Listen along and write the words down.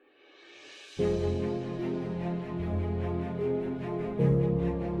Today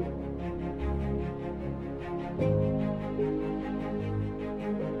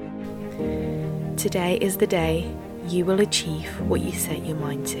is the day you will achieve what you set your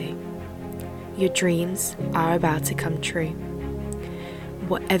mind to. Your dreams are about to come true.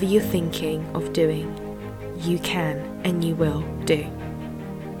 Whatever you're thinking of doing, you can and you will do.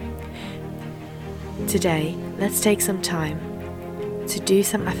 Today, let's take some time to do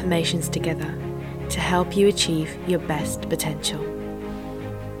some affirmations together to help you achieve your best potential.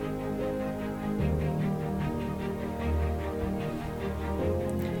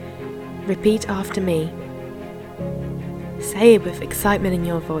 Repeat after me. Say it with excitement in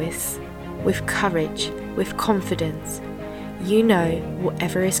your voice, with courage, with confidence. You know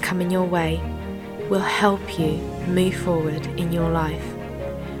whatever is coming your way will help you move forward in your life,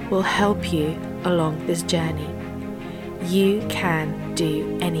 will help you along this journey. You can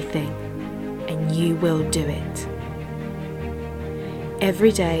do anything, and you will do it.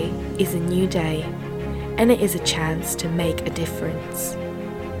 Every day is a new day, and it is a chance to make a difference.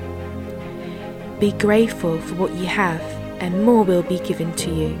 Be grateful for what you have, and more will be given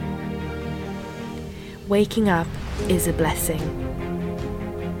to you. Waking up is a blessing.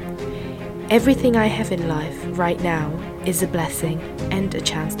 Everything I have in life right now is a blessing and a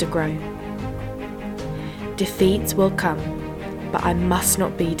chance to grow. Defeats will come, but I must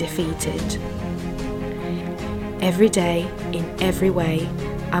not be defeated. Every day, in every way,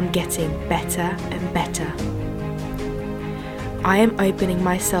 I'm getting better and better. I am opening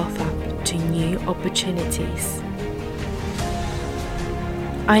myself up to new opportunities.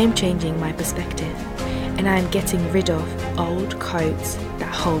 I am changing my perspective, and I am getting rid of old codes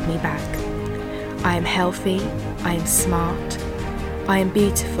that hold me back. I am healthy, I am smart, I am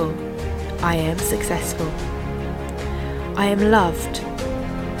beautiful, I am successful. I am loved,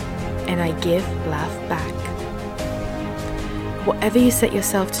 and I give love back. Whatever you set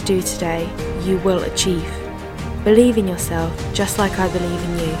yourself to do today, you will achieve. Believe in yourself just like I believe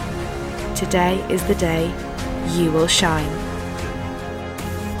in you. Today is the day you will shine.